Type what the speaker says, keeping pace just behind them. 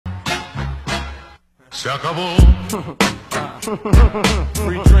Se acabó.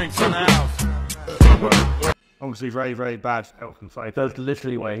 Free drinks in the house. Obviously, very, very bad health and safety. That's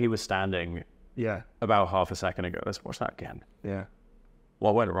literally where he was standing Yeah, about half a second ago. Let's watch that again. yeah.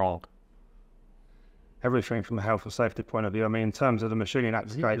 What went wrong? Everything from a health and safety point of view. I mean, in terms of the machining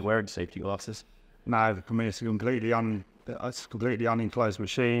Is he application, wearing safety glasses? no, I mean, it's a completely unenclosed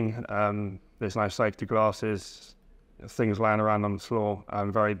machine. There's no safety glasses, things laying around on the floor,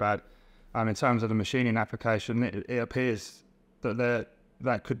 very bad. In terms of the machining application, it appears that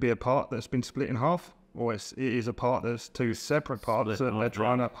that could be a part that's been split in half, or it is a part that's two separate parts that they're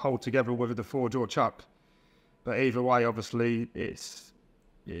trying to hold together with the forge or chuck. But either way, obviously, it's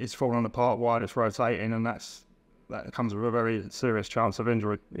falling apart while it's rotating, and that comes with a very serious chance of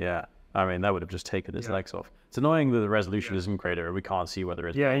injury. Yeah. I mean, that would have just taken his legs off. It's annoying that the resolution isn't greater. We can't see whether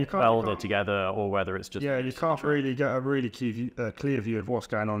it's welded together or whether it's just... Yeah, you can't really get a really clear view of what's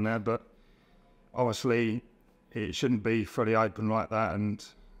going on there, but obviously it shouldn't be fully open like that, and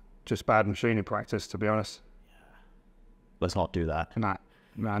just bad machining practice, to be honest. Let's not do that. Nah,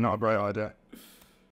 not a great idea.